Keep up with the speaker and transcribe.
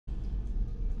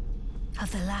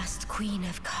of the last queen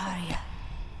of Caria,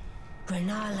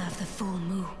 Rennala of the full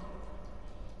moon.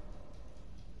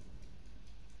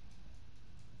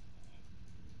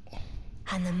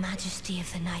 And the majesty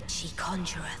of the night she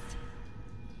conjureth.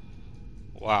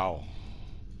 Wow.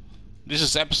 This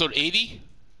is episode 80?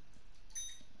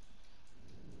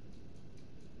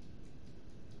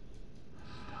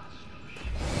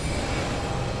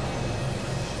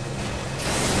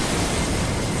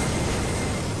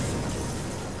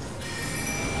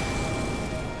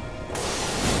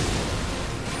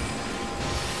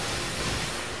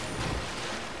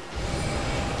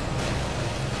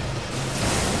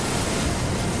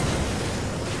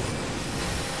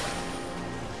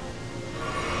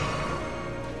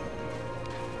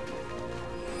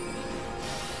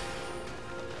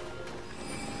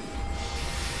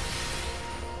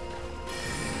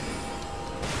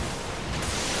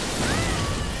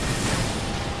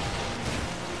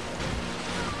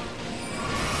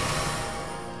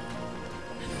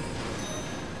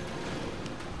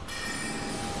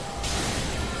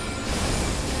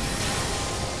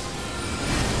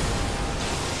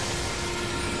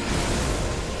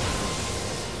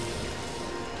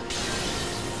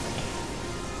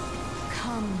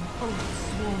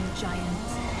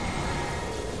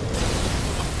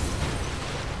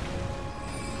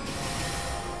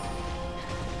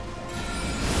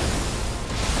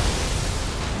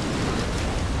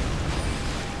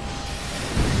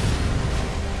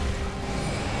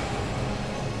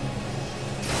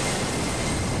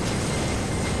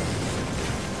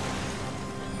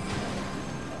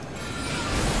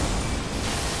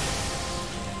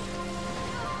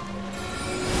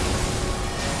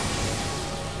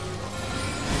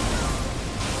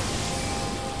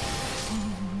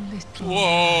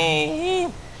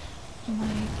 Whoa! My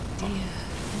dear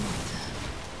mother,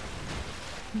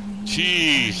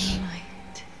 jeez.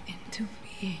 Light into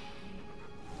being.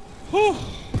 Whew.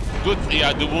 Good.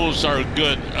 Yeah, the wolves are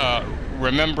good.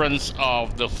 Remembrance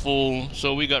of the full.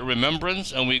 So we got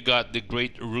remembrance and we got the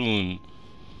great rune.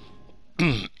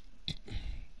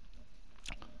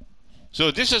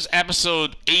 So this is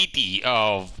episode 80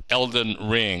 of Elden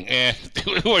Ring, and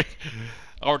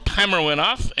our timer went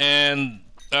off, and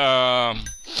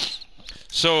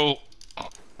so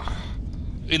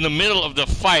in the middle of the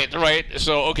fight, right?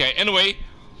 So okay. Anyway,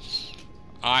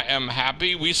 I am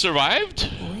happy we survived.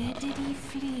 Where did he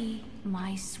flee,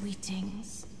 my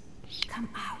sweetings? Come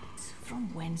out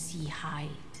from whence ye hide.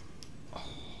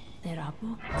 There are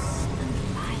books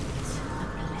and light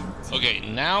aplenty. Okay,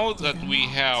 now that we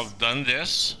have done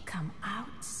this, come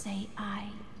out, say I,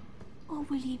 or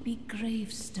will ye be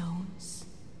gravestones?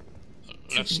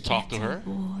 Let's talk to her.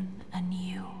 Born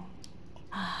anew.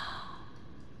 Ah,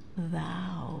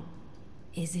 thou,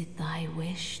 is it thy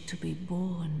wish to be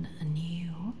born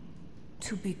anew?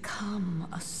 To become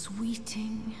a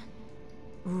sweeting,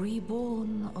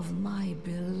 reborn of my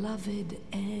beloved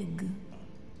egg?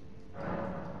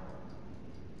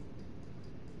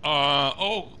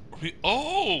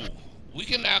 We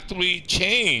can actually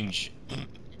change.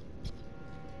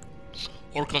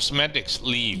 Or cosmetics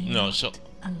leave. No, so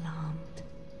alarmed,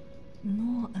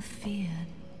 nor afeared.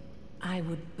 I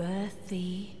would birth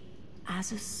thee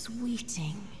as a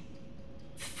sweeting,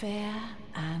 fair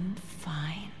and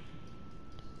fine.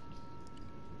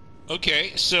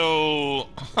 okay, so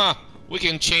we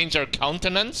can change our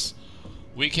countenance.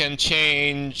 We can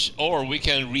change, or we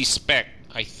can respect,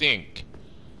 I think.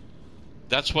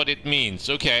 That's what it means.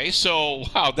 Okay, so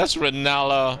wow, that's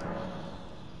Rennala.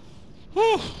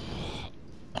 Whew.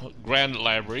 Grand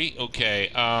Library. Okay.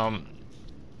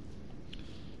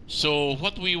 So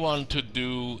what we want to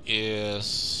do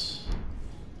is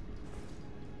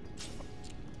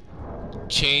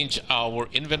change our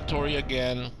inventory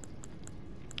again.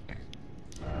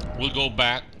 We'll go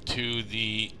back to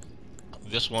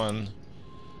this one.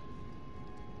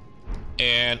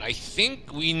 And I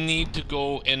think we need to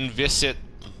go and visit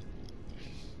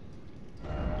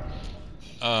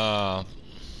the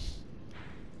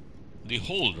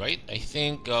hold, right? I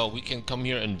think we can come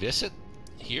here and visit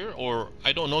here, or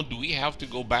I don't know, do we have to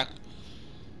go back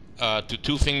to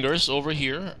Two Fingers over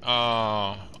here?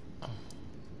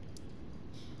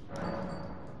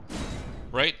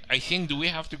 Right? I think, do we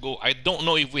have to go? I don't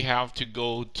know if we have to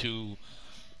go to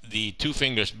the Two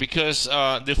Fingers, because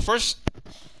the first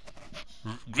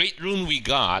great rune we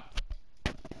got,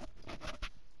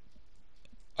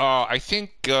 I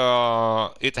think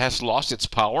it has lost its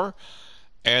power,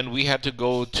 and we had to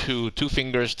go to Two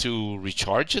Fingers to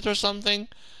recharge it or something.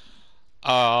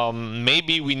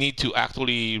 Maybe we need to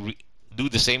actually do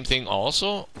the same thing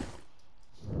also.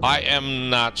 I am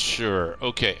not sure.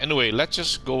 Okay, anyway, let's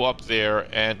just go up there,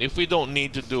 and if we don't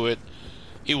need to do it,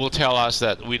 it will tell us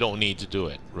that we don't need to do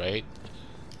it, right?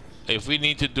 If we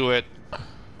need to do it...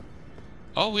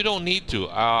 Oh, we don't need to.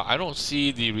 I don't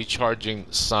see the recharging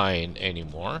sign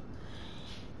anymore.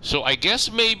 So I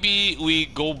guess maybe we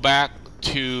go back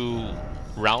to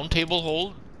round table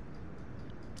hold.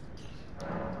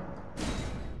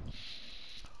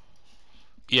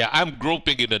 Yeah, I'm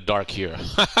groping in the dark here.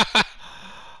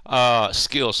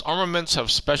 Skills. Armaments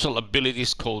have special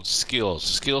abilities called skills.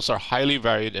 Skills are highly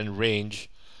varied in range,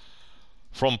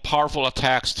 from powerful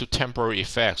attacks to temporary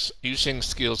effects. Using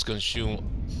skills consume...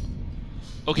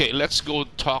 Okay, let's go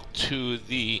talk to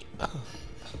the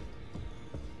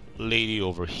lady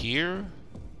over here.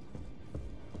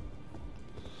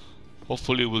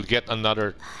 Hopefully we'll get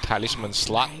another talisman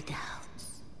slot.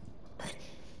 But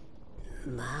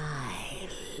my,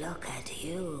 look at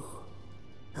you.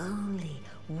 Only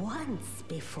once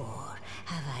before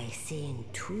have I seen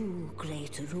two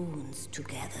great runes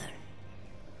together.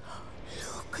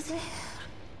 Look there.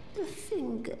 The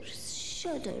fingers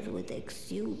shudder with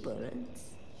exuberance.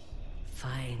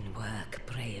 Fine work,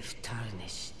 brave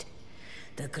Tarnished.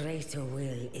 The greater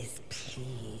will is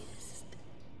pleased.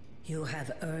 You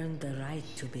have earned the right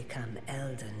to become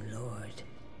Elden Lord.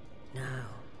 Now,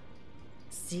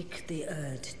 seek the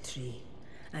Erd Tree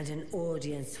and an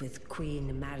audience with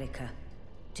Queen Marika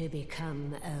to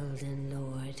become Elden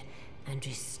Lord and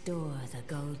restore the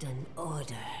Golden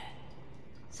Order.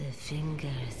 The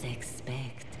fingers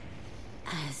expect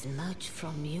as much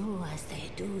from you as they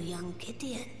do young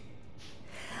Gideon.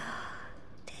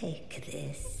 Take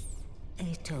this,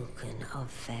 a token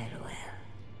of farewell.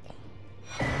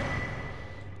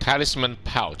 Talisman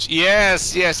pouch.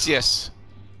 Yes, yes, yes.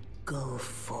 Go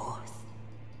forth.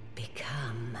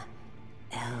 Become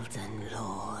Elden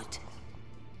Lord.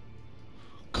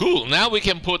 Cool. Now we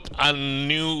can put a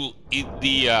new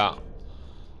yeah,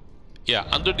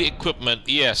 under the equipment,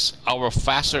 yes, our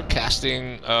faster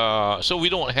casting, so we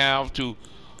don't have to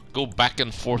go back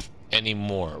and forth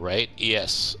anymore, right?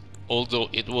 Yes, although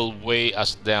it will weigh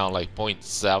us down like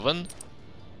 0.7.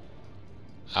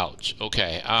 Ouch.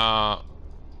 Okay,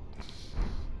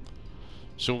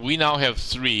 so we now have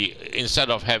 3 instead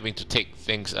of having to take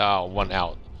things 1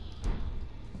 out.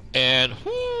 And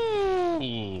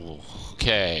whoo,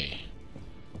 okay.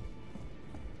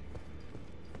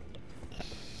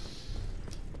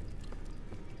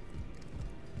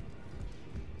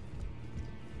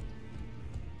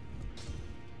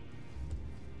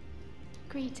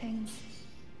 Greetings.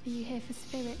 Are you here for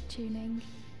spirit tuning?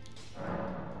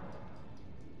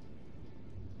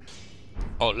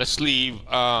 Oh, let's leave.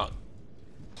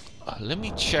 Let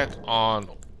me check on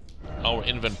our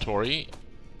inventory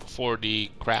for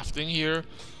the crafting here.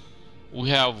 We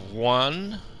have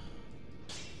 1,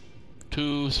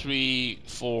 2, 3,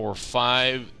 4,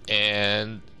 5,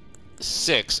 and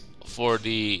 6 for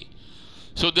the...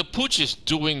 So the pooch is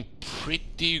doing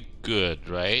pretty good,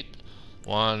 right?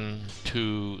 1,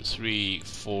 2, 3,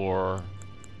 4,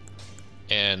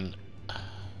 and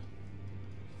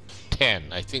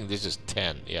 10. I think this is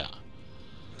 10, yeah.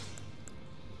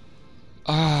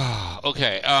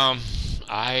 Okay,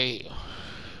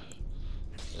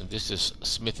 this is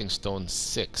smithing stone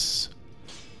 6.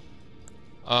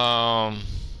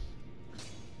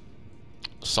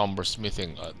 Somber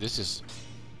smithing, this is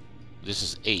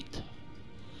 8.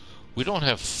 We don't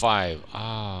have 5.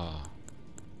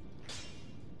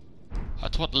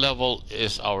 At what level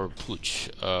is our pooch?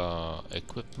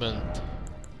 Equipment.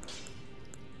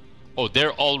 Oh,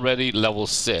 they're already level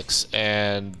 6,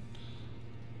 and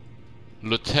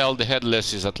Lutel the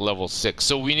Headless is at level 6.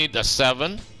 So we need a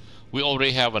 7. We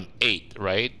already have an 8,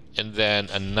 right? And then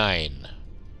a 9.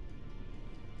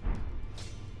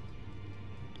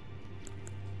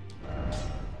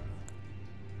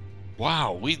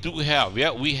 Wow, we do have,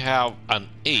 yeah, we have an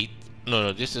 8.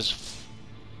 No, this is...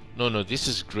 No, this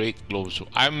is Great Globe. So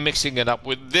I'm mixing it up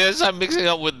with this. I'm mixing it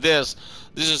up with this.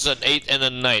 This is an 8 and a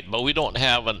 9, but we don't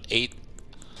have an 8,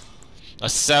 a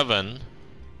 7.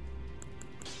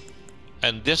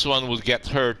 And this one will get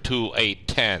her to a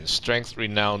 10. Strength,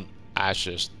 Renowned,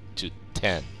 Ashes to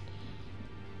 10.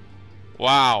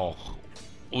 Wow.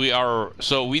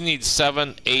 So we need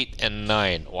 7, 8, and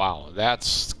 9. Wow,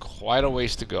 that's quite a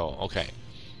ways to go. Okay.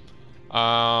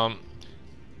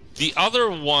 The other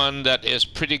one that is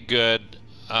pretty good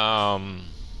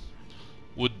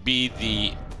would be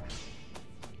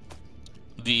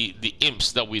the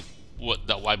imps that we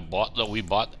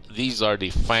bought. These are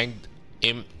the Fanged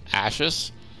Imp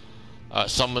Ashes.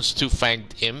 summons two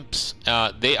fanged imps.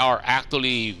 They are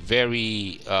actually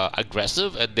very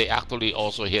aggressive, and they actually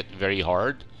also hit very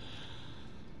hard.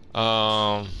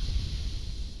 How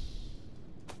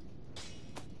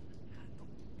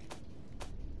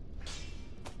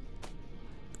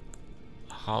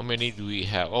many do we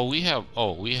have? We have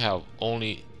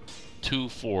only 2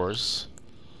 4s.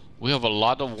 We have a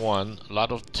lot of 1, a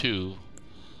lot of 2,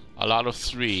 a lot of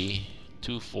 3,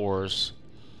 2 4s,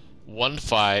 1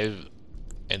 5,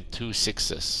 and 2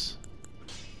 6s.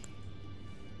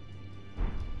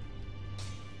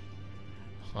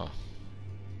 Huh.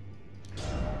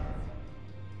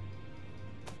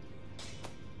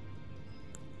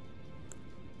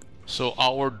 So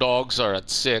our dogs are at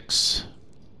 6.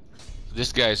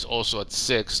 This guy is also at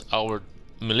 6. Our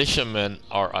militiamen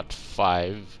are at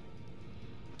 5.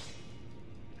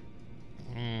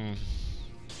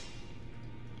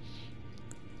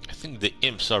 I think the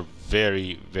imps are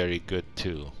very, very good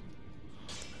too.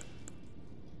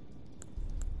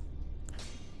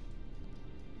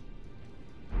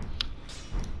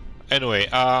 Anyway,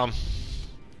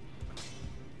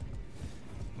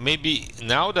 maybe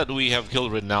now that we have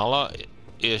killed Rennala,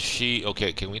 is she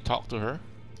okay? Can we talk to her?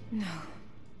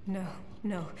 No.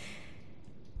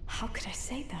 How could I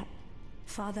say that?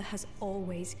 Father has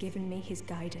always given me his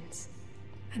guidance.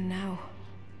 And now,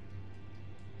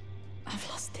 I've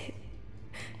lost it.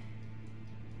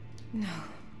 No,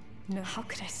 how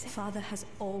could I say? Father has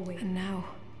always, and now.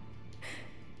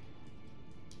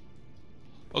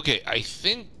 Okay, I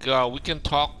think we can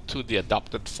talk to the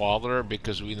adopted father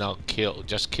because we now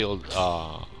just killed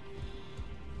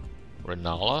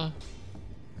Rennala.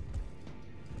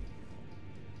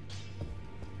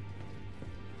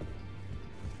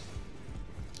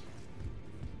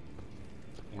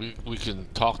 We can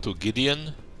talk to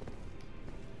Gideon,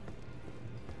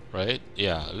 right?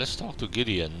 Yeah, let's talk to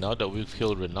Gideon. Now that we've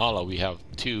killed Rennala, we have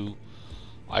 2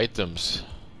 items.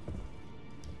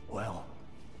 Well,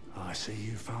 I see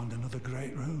you found another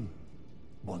great rune.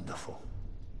 Wonderful.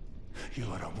 You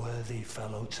are a worthy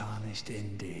fellow tarnished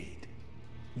indeed.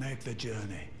 Make the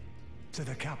journey to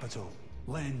the capital,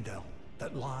 Leyndell,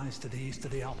 that lies to the east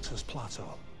of the Altus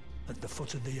Plateau, at the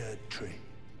foot of the Erd Tree.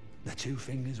 The 2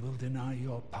 fingers will deny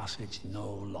your passage no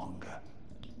longer.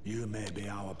 You may be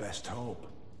our best hope.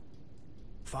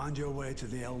 Find your way to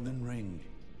the Elden Ring,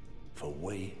 for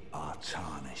we are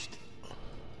tarnished,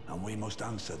 and we must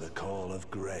answer the call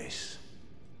of grace.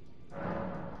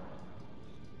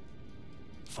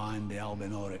 Find the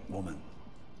Albinoric woman.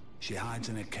 She hides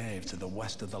in a cave to the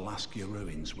west of the Laskia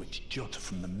ruins, which jut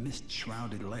from the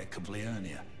mist-shrouded lake of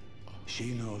Liurnia.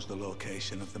 She knows the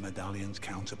location of the medallion's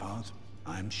counterpart,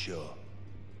 I'm sure.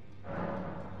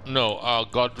 No,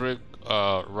 Godric,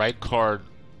 Rykard,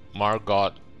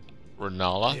 Margot,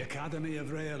 Rennala. The Academy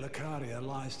of Rea Lucaria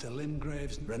lies to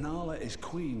Limgrave's. Rennala is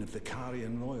queen of the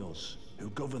Carian royals,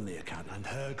 who govern the Academy, and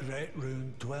her great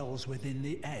rune dwells within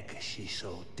the egg she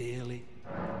so dearly.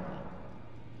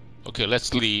 Okay,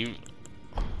 let's leave.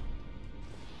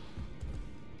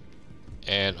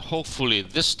 And hopefully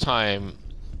this time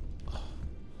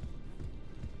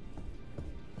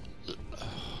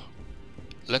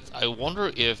I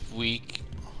wonder if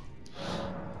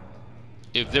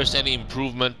there's any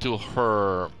improvement to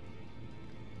her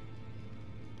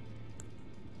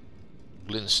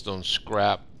glintstone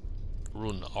scrap,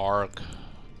 rune arc,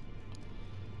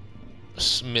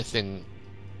 smithing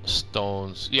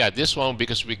stones. Yeah, this one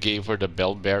because we gave her the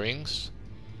bell bearings.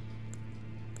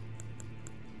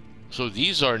 So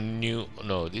these are new.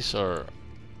 No, these are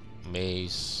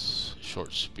mace,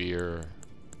 short spear.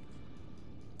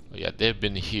 Yeah, they've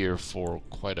been here for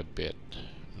quite a bit.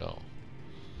 No.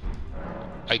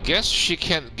 I guess she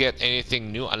can't get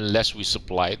anything new unless we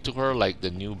supply it to her, like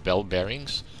the new bell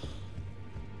bearings.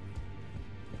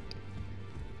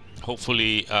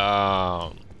 Hopefully,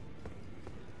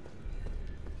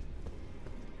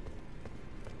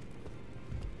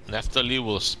 Naphtali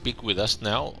will speak with us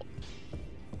now.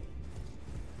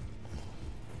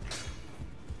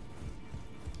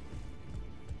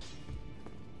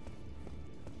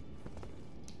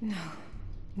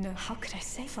 No, how could I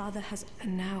say? Father has,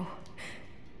 and now.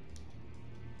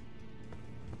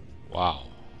 Wow.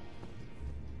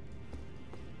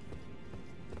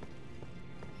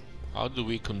 How do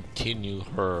we continue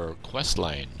her quest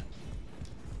line?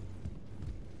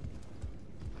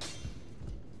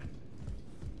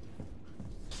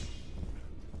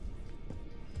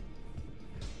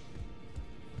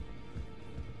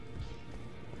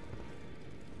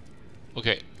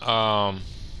 Okay,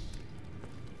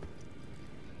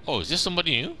 oh, is this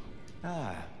somebody new?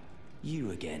 Ah,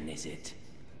 you again, is it?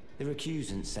 The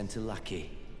recusant sent a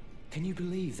lackey. Can you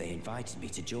believe they invited me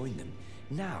to join them?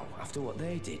 Now, after what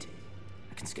they did?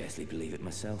 I can scarcely believe it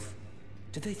myself.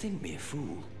 Did they think me a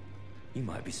fool? You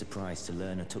might be surprised to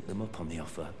learn I took them up on the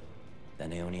offer.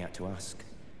 Then I only had to ask.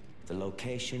 The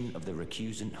location of the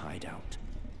recusant hideout.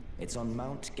 It's on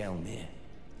Mount Gelmir,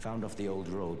 found off the old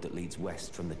road that leads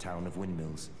west from the town of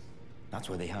Windmills. That's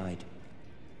where they hide.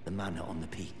 The manor on the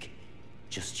peak.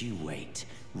 Just you wait,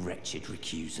 wretched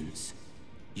recusants.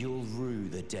 You'll rue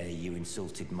the day you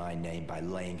insulted my name by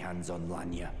laying hands on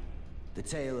Lanya. The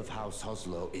tale of House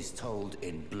Hoslo is told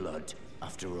in blood,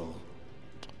 after all.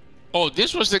 Oh,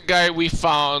 this was the guy we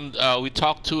found, we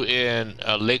talked to in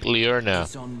Lake Liurna.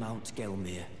 It's on Mount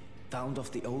Gelmir, found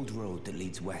off the old road that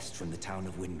leads west from the town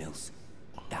of Windmills.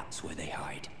 That's where they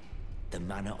hide. The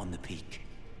manor on the peak.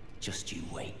 Just you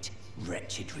wait,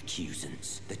 wretched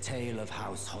recusants. The tale of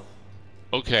House Hoslo.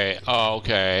 Okay,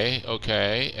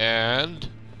 okay, and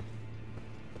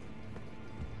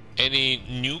any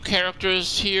new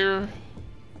characters here?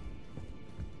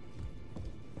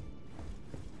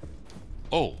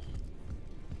 Oh.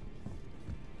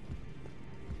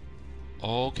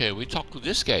 Okay, we talked to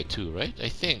this guy too, right? I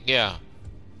think, yeah.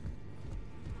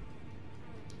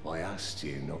 I asked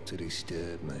you not to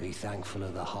disturb me. Be thankful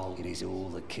of the hole. It is all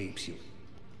that keeps you.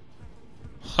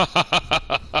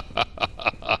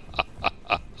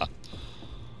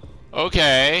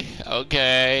 Okay,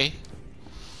 okay.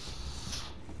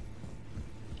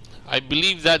 I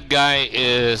believe that guy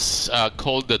is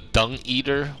called the Dung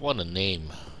Eater. What a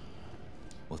name.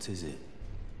 What is it?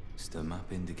 The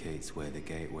map indicates where the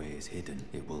gateway is hidden.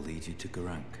 It will lead you to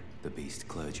Garank, the beast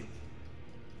clergy.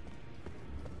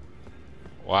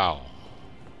 Wow.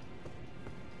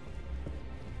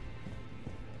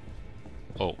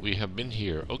 Oh, we have been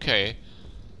here. Okay.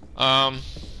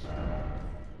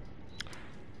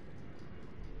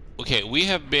 Okay, we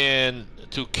have been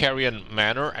to Carrion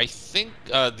Manor. I think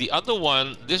the other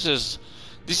one. This is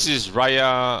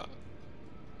Raya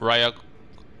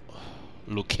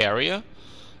Lucaria.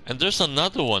 And there's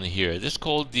another one here. This is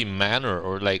called the Manor,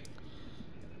 or like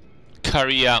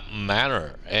Caria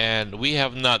Manor, and we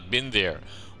have not been there.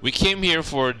 We came here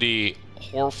for the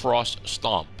Hoarfrost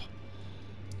Stomp,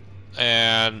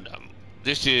 and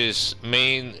this is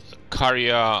main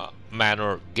Caria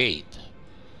Manor gate,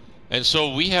 and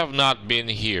so we have not been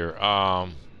here.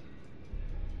 I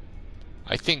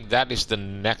think that is the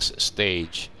next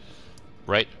stage,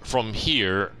 right from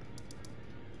here.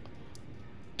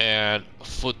 And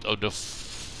foot of the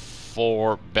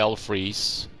 4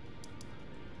 belfries,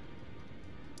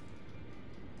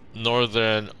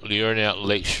 northern Liurnia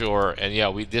Lakeshore, and yeah,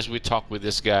 we talked with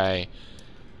this guy.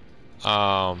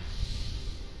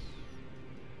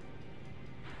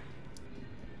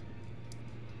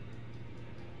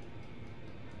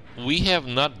 We have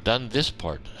not done this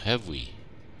part, have we?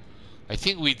 I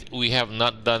think we have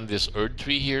not done this Erd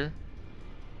Tree here.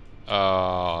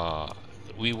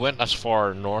 We went as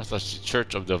far north as the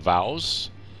Church of the Vows,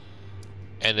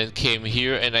 and then came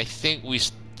here, and I think we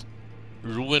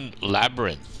ruined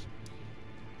Labyrinth.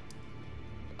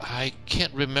 I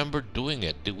can't remember doing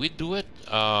it. Did we do it?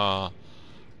 Raya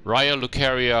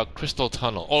Lucaria Crystal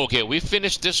Tunnel. Oh, okay, we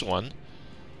finished this one.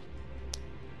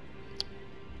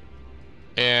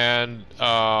 And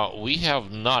we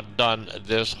have not done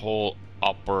this whole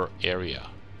upper area.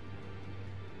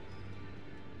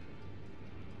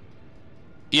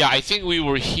 Yeah, I think we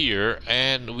were here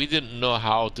and we didn't know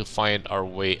how to find our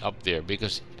way up there,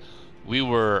 because we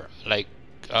were like,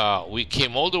 we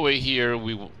came all the way here.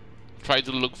 We tried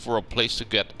to look for a place to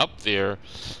get up there.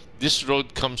 This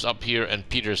road comes up here and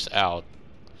peters out.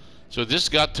 So this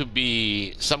got to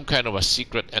be some kind of a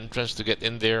secret entrance to get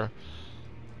in there.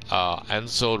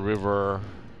 Ansel River,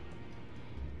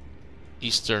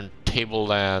 Eastern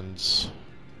Tablelands.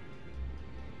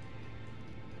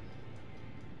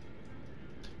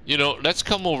 You know, let's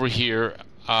come over here.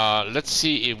 Let's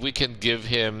see if we can give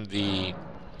him the...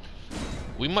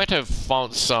 We might have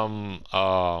found some...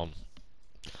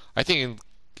 I think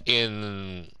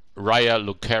in Raya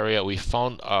Lucaria we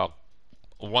found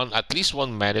at least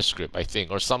one manuscript, I think,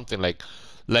 or something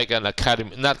like an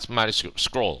academy, not manuscript,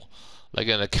 scroll, like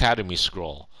an academy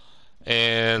scroll.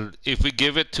 And if we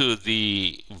give it to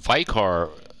the Vicar,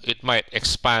 it might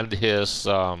expand his...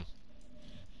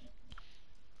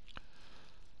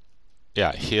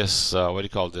 yeah, his what do you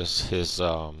call this? His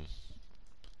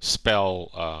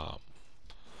spell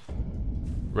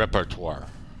repertoire.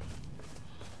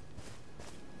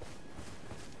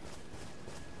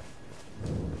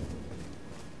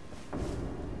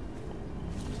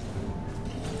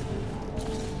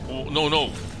 Oh, no, no.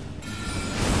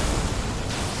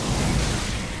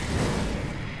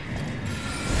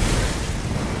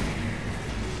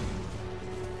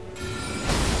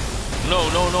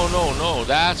 no,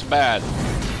 that's bad.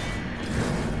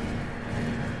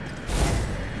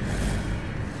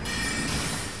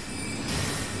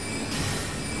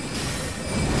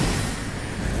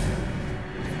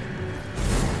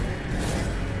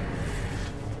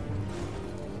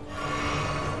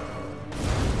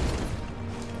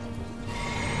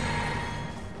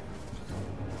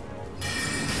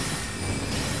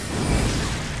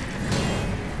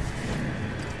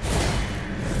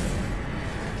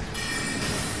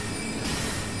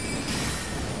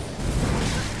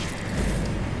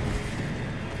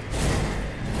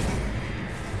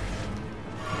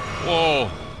 Whoa.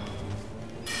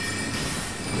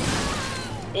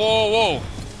 Whoa, whoa.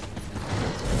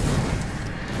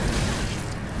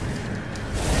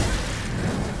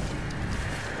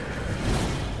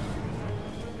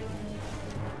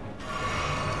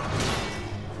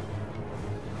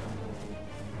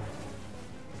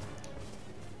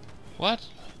 What?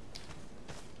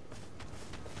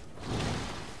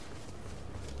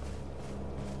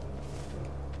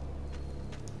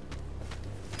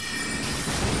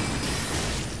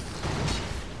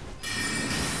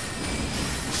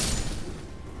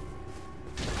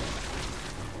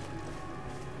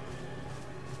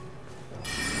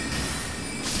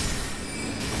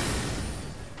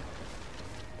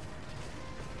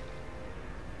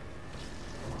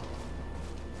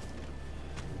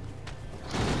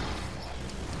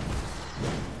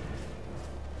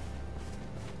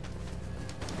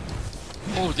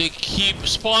 Oh, they keep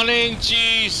spawning,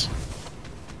 jeez.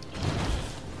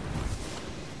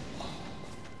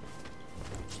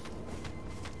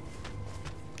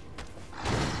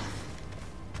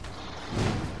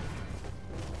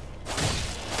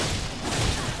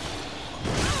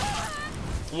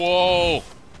 Whoa.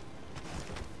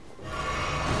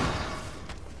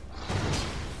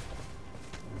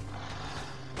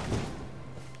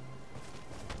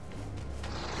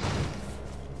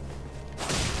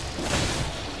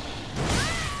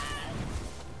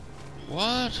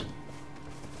 What?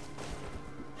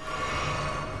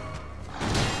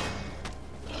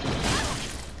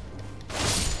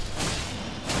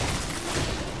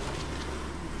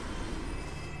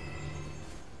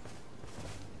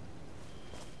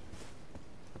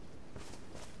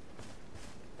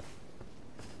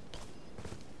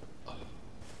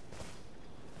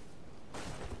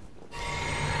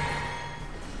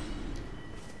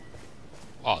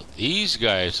 Oh, these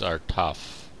guys are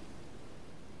tough.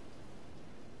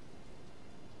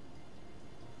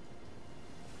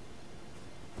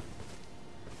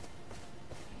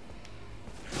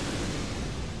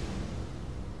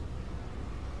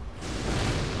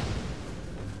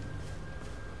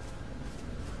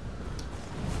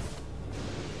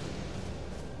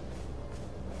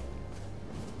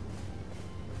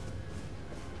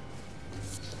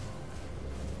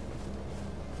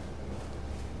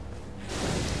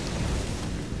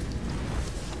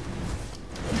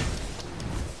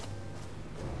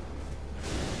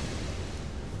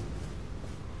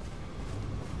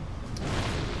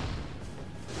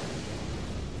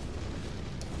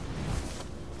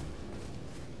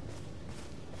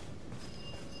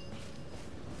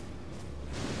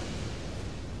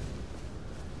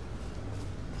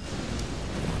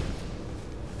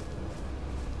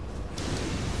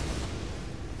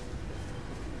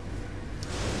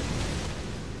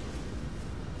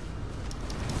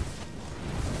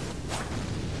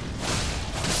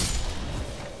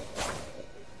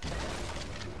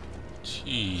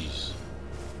 Jeez.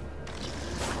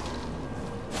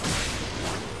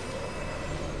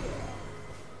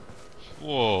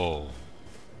 Whoa.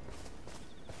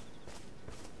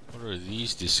 What are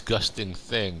these disgusting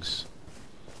things?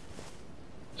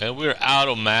 And we're out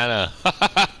of mana.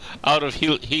 Out of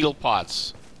heal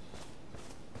pots.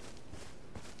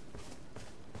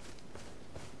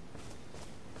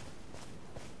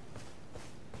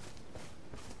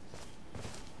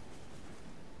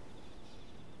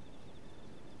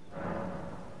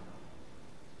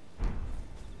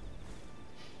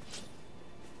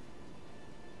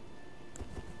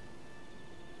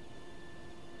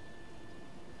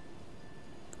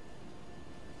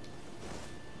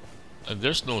 And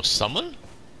there's no summon?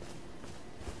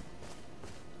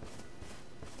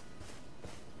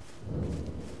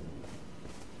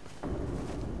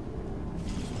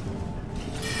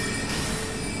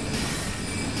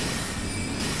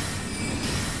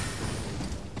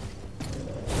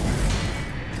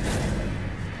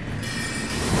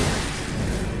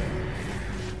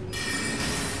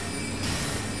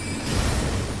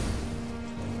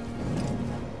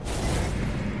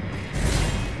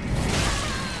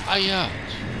 Ah, yeah.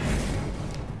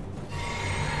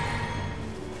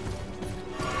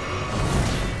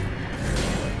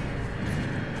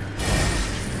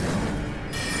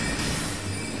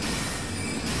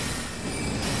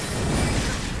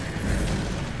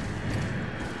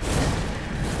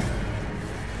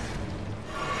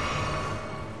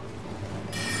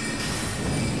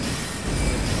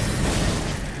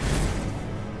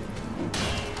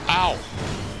 Ow!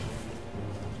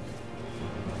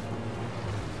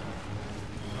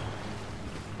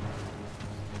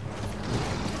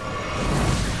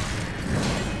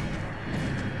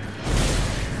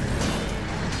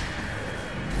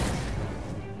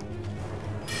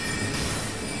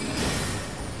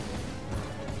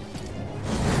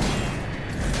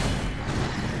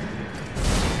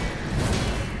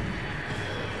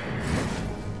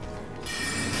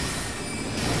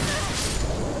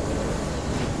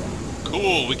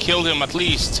 Cool, we killed him at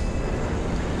least.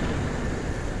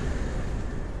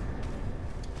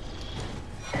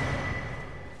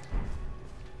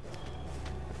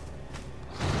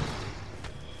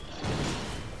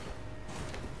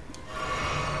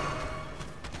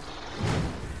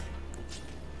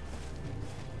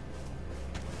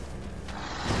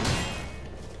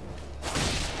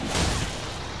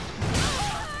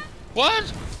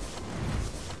 What?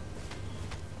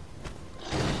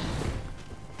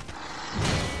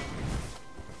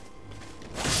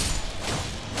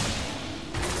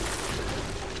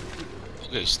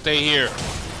 Okay, stay here.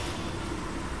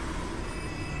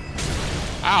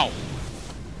 Ow!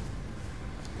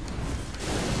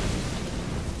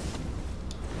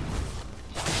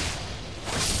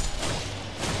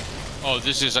 Oh,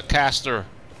 this is a caster.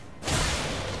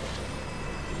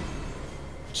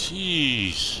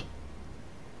 Jeez.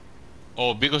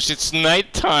 Oh, because it's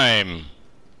nighttime.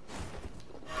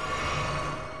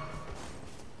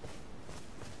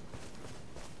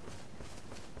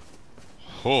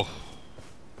 Oh.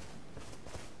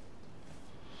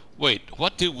 Wait,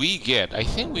 what did we get? I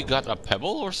think we got a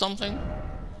pebble or something?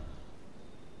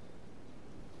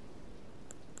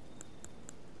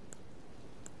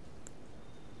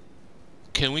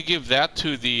 Can we give that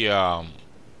to the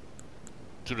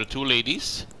two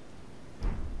ladies?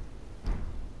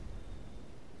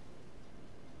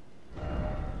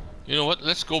 You know what?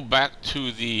 Let's go back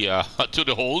to the to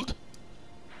the hold.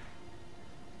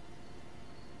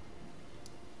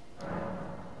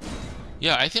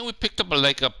 Yeah, I think we picked up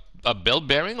a bell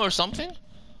bearing or something.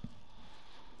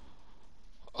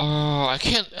 I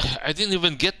didn't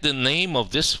even get the name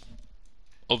of this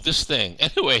thing.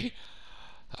 Anyway,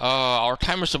 our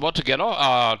timer's about to get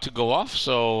off, to go off.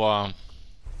 So I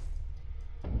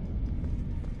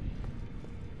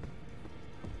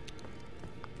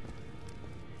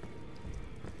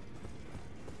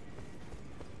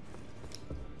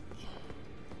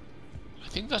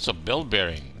think that's a bell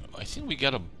bearing. I think we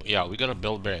got a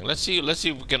bell bearing. Let's see if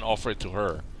we can offer it to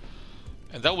her,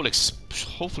 and that will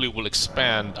hopefully will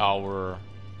expand our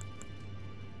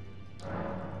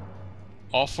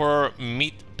offer.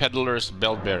 Meet peddler's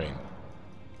bell bearing.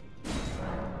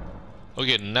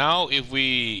 Okay, now if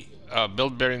we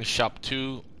bell bearing shop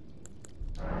 2,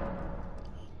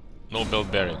 no bell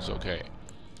bearings. Okay,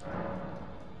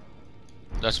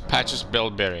 that's Patch's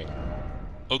bell bearing.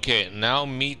 Okay, now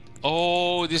meet.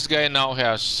 Oh, this guy now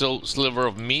has sliver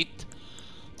of meat.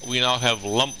 We now have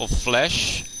lump of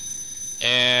flesh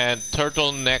and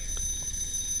turtleneck.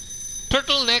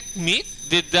 Turtleneck meat?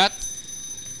 Did that?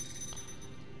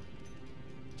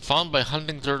 Found by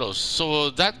hunting turtles.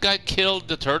 So that guy killed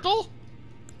the turtle?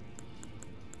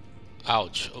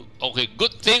 Ouch. Okay,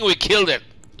 good thing we killed it.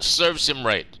 Serves him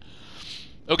right.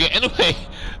 Okay, anyway.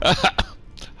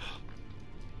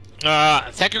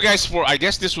 Thank you guys for, I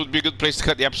guess this would be a good place to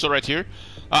cut the episode right here.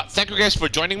 Thank you guys for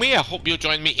joining me. I hope you'll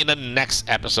join me in the next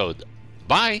episode.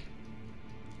 Bye!